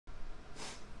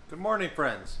Good morning,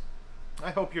 friends.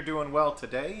 I hope you're doing well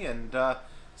today, and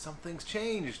something's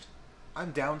changed.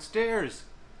 I'm downstairs.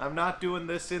 I'm not doing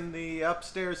this in the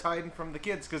upstairs hiding from the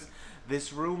kids, because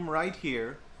this room right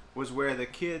here was where the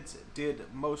kids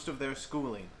did most of their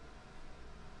schooling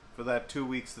for that 2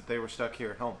 weeks that they were stuck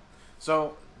here at home.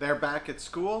 So they're back at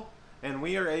school, and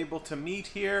we are able to meet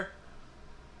here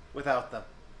without them.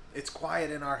 It's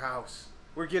quiet in our house.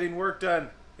 We're getting work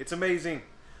done. It's amazing.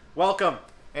 Welcome.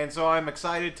 And so I'm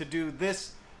excited to do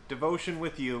this devotion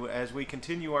with you as we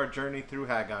continue our journey through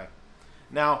Haggai.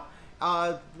 Now,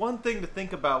 one thing to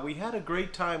think about, we had a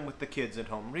great time with the kids at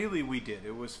home. Really, we did.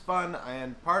 It was fun,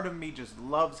 and part of me just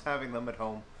loves having them at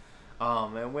home.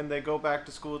 And when they go back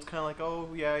to school, it's kind of like, oh,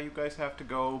 yeah, you guys have to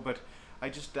go, but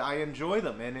I enjoy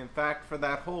them. And in fact, for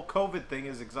that whole COVID thing,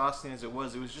 as exhausting as it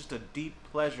was just a deep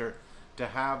pleasure to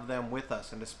have them with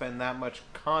us and to spend that much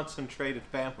concentrated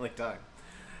family time.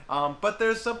 But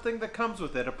there's something that comes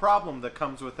with it, a problem that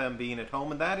comes with them being at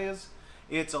home, and that is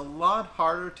it's a lot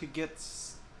harder to get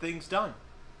things done.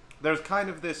 There's kind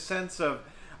of this sense of,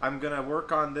 I'm going to work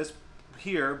on this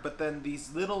here, but then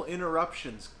these little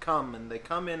interruptions come, and they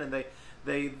come in, and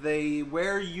they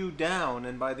wear you down,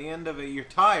 and by the end of it, you're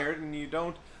tired, and you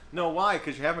don't know why,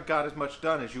 because you haven't got as much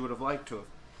done as you would have liked to have.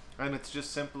 And it's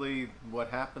just simply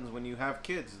what happens when you have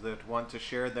kids that want to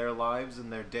share their lives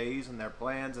and their days and their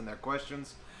plans and their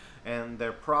questions and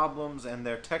their problems and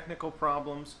their technical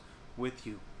problems with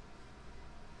you.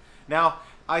 Now,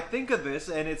 I think of this,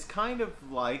 and it's kind of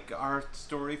like our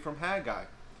story from Haggai.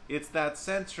 It's that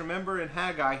sense, remember in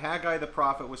Haggai, Haggai the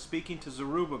prophet was speaking to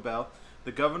Zerubbabel,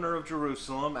 the governor of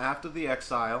Jerusalem, after the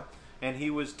exile, and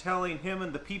he was telling him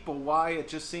and the people why it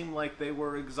just seemed like they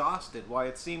were exhausted, why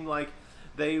it seemed like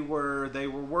they were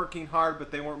working hard but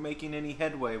they weren't making any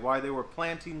headway, why they were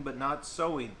planting but not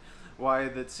sowing, why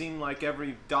it seemed like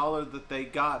every dollar that they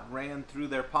got ran through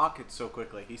their pockets so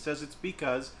quickly. He says it's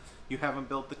because you haven't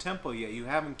built the temple yet. You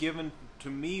haven't given to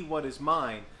me what is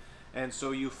mine, and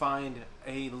so you find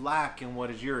a lack in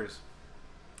what is yours.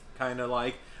 Kind of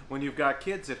like when you've got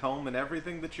kids at home and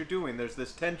everything that you're doing, there's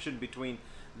this tension between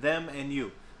them and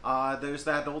you. There's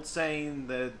that old saying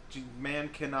that man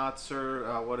cannot serve,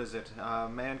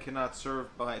 man cannot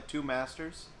serve by two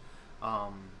masters.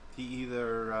 He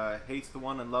either hates the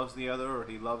one and loves the other, or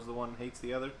he loves the one and hates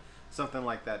the other. Something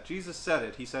like that. Jesus said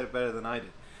it. He said it better than I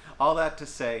did. All that to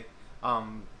say,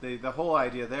 the whole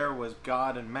idea there was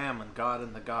God and mammon, God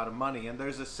and the God of money. And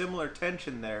there's a similar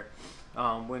tension there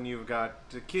when you've got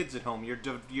kids at home.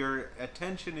 Your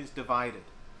attention is divided.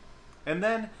 And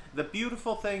then the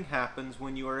beautiful thing happens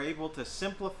when you are able to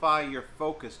simplify your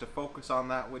focus, to focus on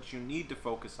that which you need to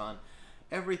focus on.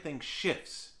 Everything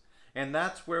shifts. And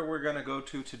that's where we're going to go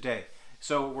to today.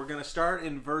 So we're going to start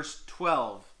in verse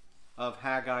 12 of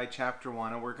Haggai chapter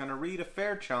 1. And we're going to read a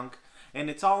fair chunk. And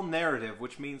it's all narrative,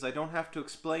 which means I don't have to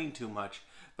explain too much.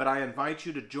 But I invite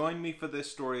you to join me for this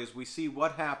story as we see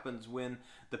what happens when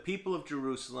the people of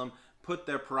Jerusalem put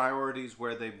their priorities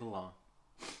where they belong.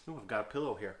 Ooh, I've got a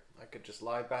pillow here. I could just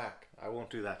lie back. I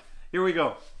won't do that. Here we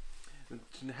go.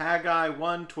 Haggai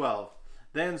 1:12.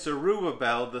 Then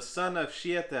Zerubbabel the son of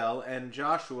Shealtiel and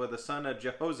Joshua the son of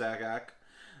Jehozadak,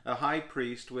 the high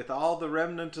priest, with all the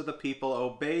remnant of the people,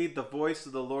 obeyed the voice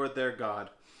of the Lord their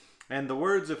God, and the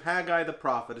words of Haggai the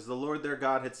prophet, as the Lord their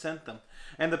God had sent them.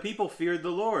 And the people feared the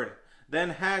Lord. Then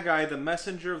Haggai the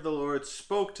messenger of the Lord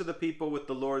spoke to the people with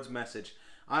the Lord's message.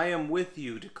 I am with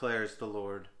you, declares the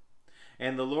Lord.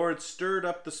 And the Lord stirred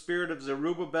up the spirit of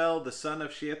Zerubbabel, the son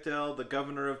of Shealtiel, the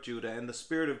governor of Judah, and the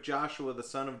spirit of Joshua, the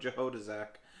son of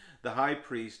Jehozadak, the high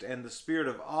priest, and the spirit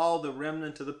of all the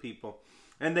remnant of the people.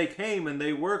 And they came and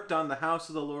they worked on the house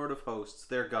of the Lord of hosts,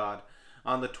 their God,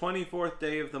 on the 24th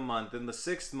day of the month, in the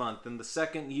 6th month, in the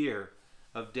 2nd year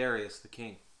of Darius the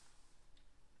king.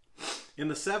 In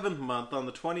the 7th month, on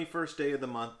the 21st day of the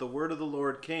month, the word of the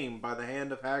Lord came by the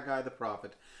hand of Haggai the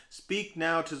prophet. Speak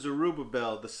now to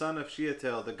Zerubbabel, the son of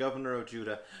Shealtiel, the governor of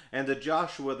Judah, and to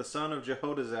Joshua, the son of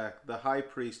Jehozadak, the high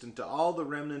priest, and to all the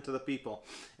remnant of the people,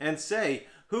 and say,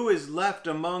 who is left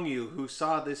among you who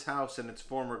saw this house in its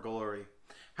former glory?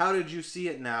 How did you see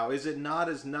it now? Is it not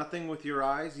as nothing with your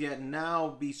eyes? Yet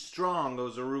now be strong, O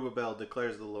Zerubbabel,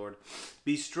 declares the Lord.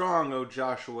 Be strong, O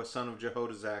Joshua, son of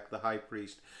Jehozadak, the high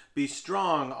priest. Be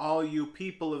strong, all you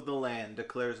people of the land,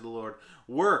 declares the Lord.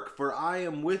 Work, for I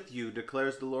am with you,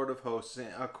 declares the Lord of hosts,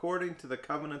 according to the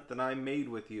covenant that I made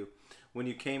with you when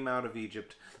you came out of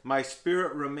Egypt. My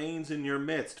spirit remains in your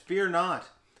midst. Fear not,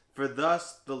 for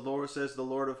thus the Lord says the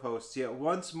Lord of hosts. Yet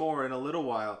once more in a little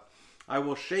while, I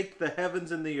will shake the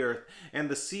heavens and the earth, and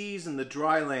the seas and the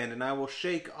dry land, and I will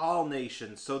shake all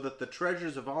nations, so that the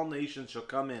treasures of all nations shall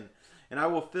come in. And I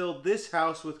will fill this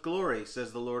house with glory,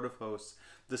 says the Lord of hosts.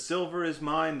 The silver is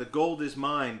mine, the gold is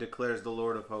mine, declares the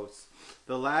Lord of hosts.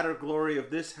 The latter glory of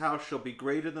this house shall be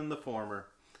greater than the former,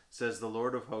 says the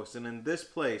Lord of hosts. And in this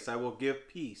place I will give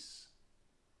peace,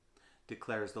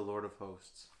 declares the Lord of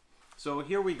hosts. So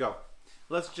here we go.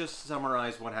 Let's just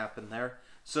summarize what happened there.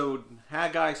 So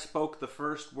Haggai spoke the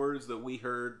first words that we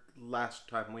heard last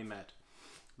time we met.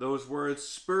 Those words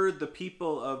spurred the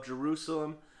people of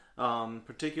Jerusalem,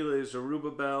 particularly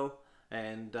Zerubbabel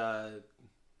and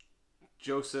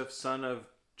Joseph, son of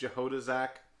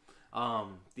Jehoshaphat,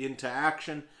 into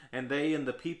action. And they and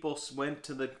the people went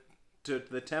to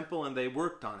the temple and they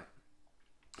worked on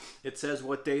it. It says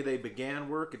what day they began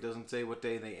work. It doesn't say what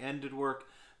day they ended work.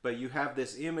 But you have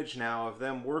this image now of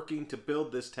them working to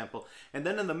build this temple. And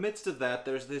then in the midst of that,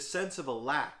 there's this sense of a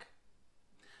lack.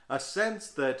 A sense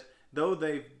that though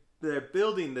they're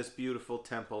building this beautiful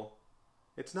temple,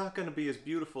 it's not going to be as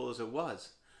beautiful as it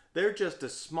was. They're just a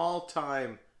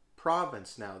small-time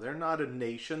province now. They're not a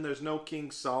nation. There's no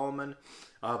King Solomon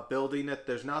building it.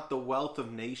 There's not the wealth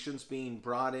of nations being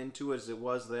brought into it as it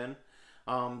was then.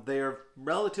 They are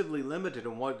relatively limited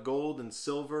in what gold and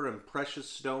silver and precious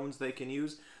stones they can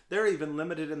use. They're even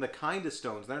limited in the kind of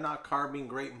stones. They're not carving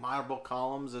great marble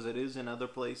columns as it is in other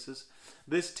places.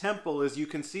 This temple, as you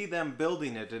can see them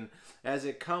building it, and as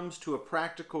it comes to a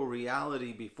practical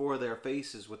reality before their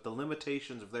faces with the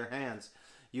limitations of their hands,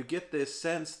 you get this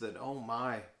sense that, oh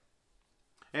my.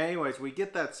 Anyways, we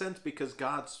get that sense because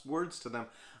God's words to them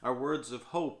are words of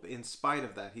hope in spite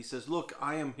of that. He says, look,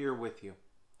 I am here with you.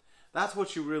 That's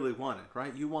what you really wanted,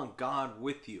 right? You want God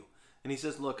with you. And he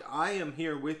says, look, I am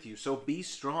here with you, so be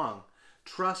strong.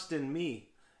 Trust in me.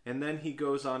 And then he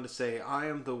goes on to say, I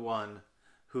am the one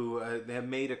who have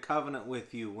made a covenant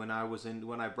with you when I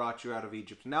brought you out of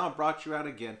Egypt. Now I brought you out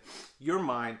again. You're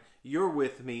mine. You're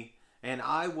with me. And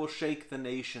I will shake the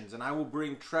nations. And I will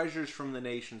bring treasures from the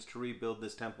nations to rebuild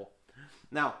this temple.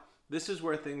 Now, this is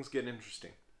where things get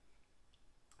interesting.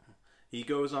 He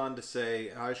goes on to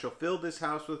say, I shall fill this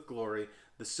house with glory.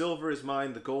 The silver is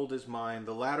mine, the gold is mine.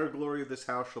 The latter glory of this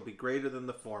house shall be greater than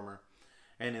the former.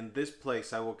 And in this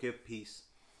place I will give peace.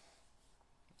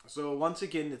 So once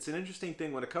again, it's an interesting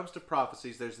thing. When it comes to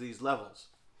prophecies, there's these levels.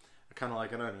 Kind of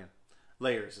like an onion.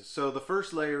 Layers. So the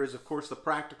first layer is, of course, the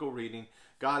practical reading.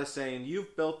 God is saying,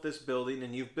 you've built this building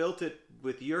and you've built it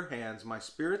with your hands. My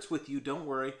Spirit's with you, don't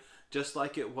worry. Just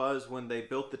like it was when they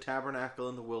built the tabernacle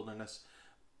in the wilderness.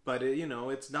 But,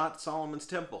 it's not Solomon's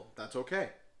temple. That's okay.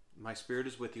 My Spirit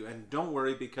is with you. And don't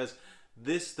worry, because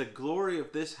the glory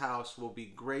of this house will be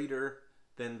greater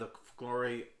than the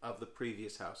glory of the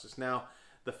previous houses. Now,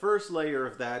 the first layer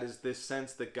of that is this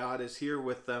sense that God is here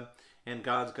with them, and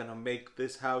God's going to make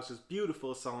this house as beautiful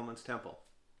as Solomon's temple.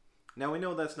 Now, we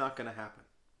know that's not going to happen.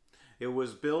 It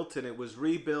was built, and it was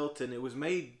rebuilt, and it was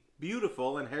made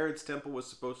beautiful, and Herod's temple was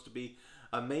supposed to be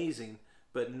amazing.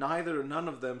 But none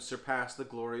of them surpassed the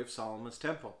glory of Solomon's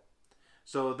temple.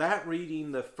 So that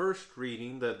reading, the first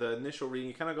reading, the initial reading,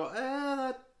 you kind of go,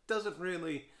 that doesn't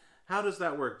really, how does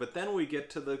that work? But then we get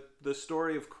to the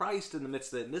story of Christ in the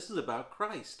midst of it, and this is about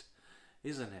Christ,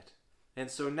 isn't it?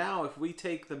 And so now if we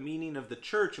take the meaning of the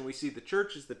church, and we see the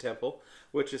church is the temple,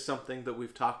 which is something that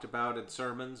we've talked about in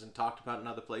sermons and talked about in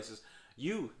other places,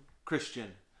 you,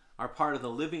 Christian, are part of the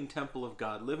living temple of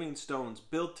God, living stones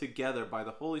built together by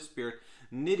the Holy Spirit,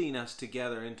 knitting us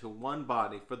together into one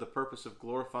body for the purpose of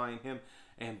glorifying Him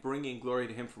and bringing glory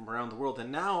to Him from around the world.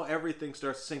 And now everything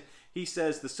starts to sing. He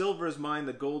says, the silver is mine,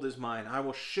 the gold is mine. I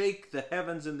will shake the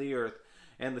heavens and the earth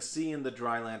and the sea and the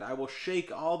dry land. I will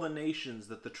shake all the nations,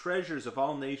 that the treasures of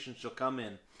all nations shall come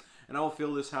in. And I will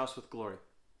fill this house with glory.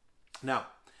 Now,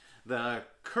 the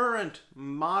current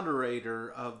moderator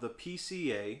of the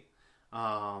PCA,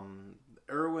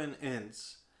 Erwin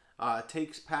Ince,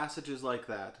 takes passages like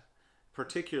that,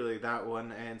 particularly that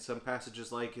one and some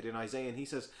passages like it in Isaiah, and he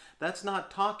says that's not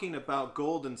talking about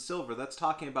gold and silver, that's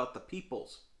talking about the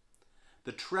peoples.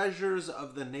 The treasures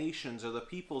of the nations are the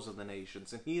peoples of the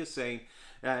nations. And he is saying,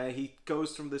 he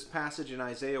goes from this passage in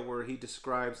Isaiah where he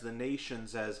describes the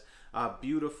nations as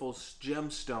beautiful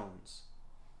gemstones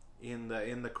in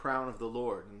the crown of the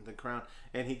Lord, in the crown,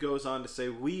 and he goes on to say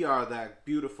we are that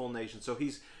beautiful nation. So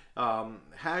he's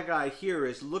Haggai here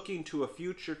is looking to a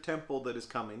future temple that is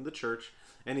coming, the church,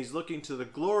 and he's looking to the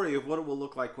glory of what it will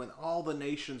look like when all the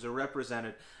nations are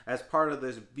represented as part of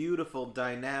this beautiful,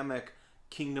 dynamic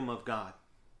kingdom of God,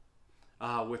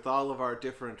 with all of our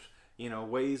different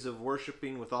ways of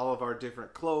worshiping, with all of our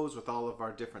different clothes, with all of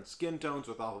our different skin tones,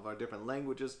 with all of our different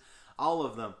languages. all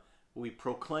of them, we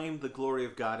proclaim the glory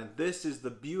of God. And this is the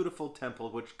beautiful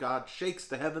temple which God shakes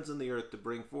the heavens and the earth to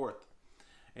bring forth.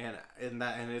 And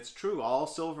it's true. All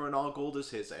silver and all gold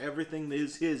is His. Everything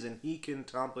is His, and He can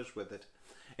accomplish with it.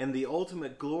 And the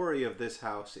ultimate glory of this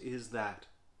house is that.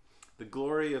 The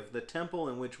glory of the temple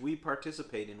in which we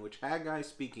participate in, which Haggai is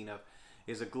speaking of,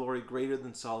 is a glory greater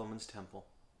than Solomon's temple.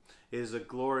 It is a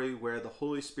glory where the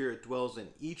Holy Spirit dwells in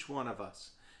each one of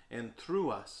us. And through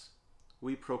us,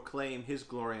 we proclaim His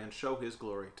glory and show His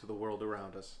glory to the world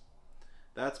around us.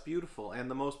 That's beautiful.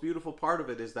 And the most beautiful part of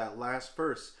it is that last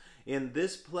verse. In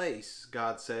this place,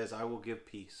 God says, I will give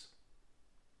peace.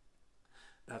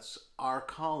 That's our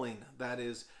calling. That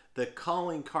is the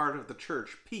calling card of the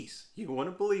church. Peace. You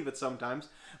wouldn't believe it sometimes,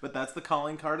 but that's the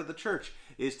calling card of the church,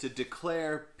 is to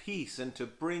declare peace and to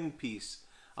bring peace.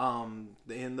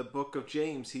 In the book of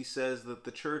James, he says that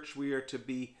the church, we are to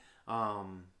be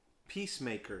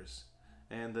peacemakers.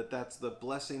 And that's the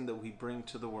blessing that we bring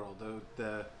to the world.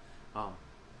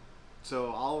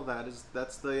 So all of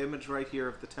that's the image right here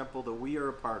of the temple that we are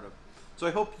a part of. So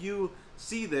I hope you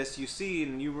see this, you see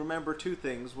and you remember two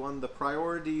things. One,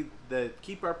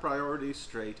 keep our priorities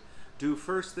straight. Do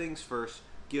first things first.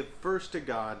 Give first to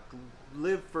God.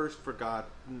 Live first for God.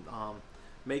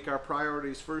 Make our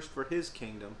priorities first for His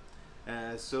kingdom,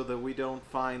 so that we don't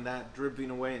find that dripping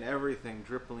away and everything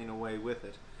dripping away with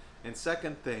it. And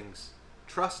second things,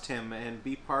 trust Him and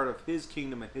be part of His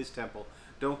kingdom and His temple.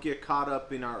 Don't get caught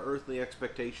up in our earthly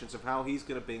expectations of how He's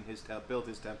going to build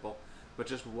His temple, but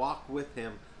just walk with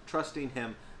Him, trusting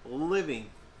Him,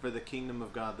 living for the kingdom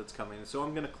of God that's coming. And so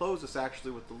I'm going to close this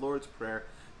actually with the Lord's Prayer,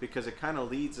 because it kind of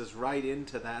leads us right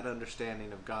into that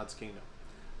understanding of God's kingdom.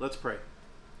 Let's pray.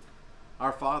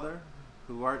 Our Father,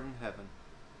 who art in heaven,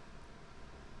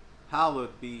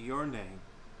 hallowed be your name.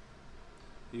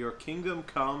 Your kingdom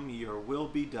come, your will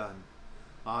be done,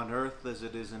 on earth as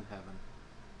it is in heaven.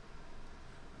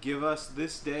 Give us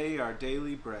this day our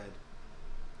daily bread,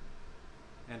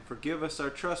 and forgive us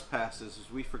our trespasses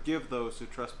as we forgive those who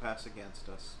trespass against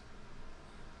us.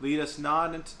 Lead us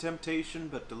not into temptation,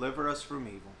 but deliver us from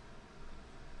evil.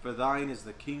 For thine is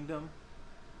the kingdom,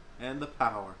 and the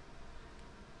power,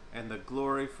 and the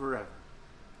glory forever.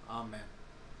 Amen.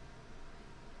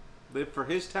 Live for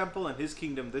His temple and His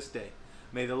kingdom this day.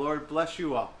 May the Lord bless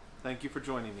you all. Thank you for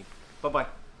joining me.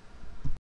 Bye-bye.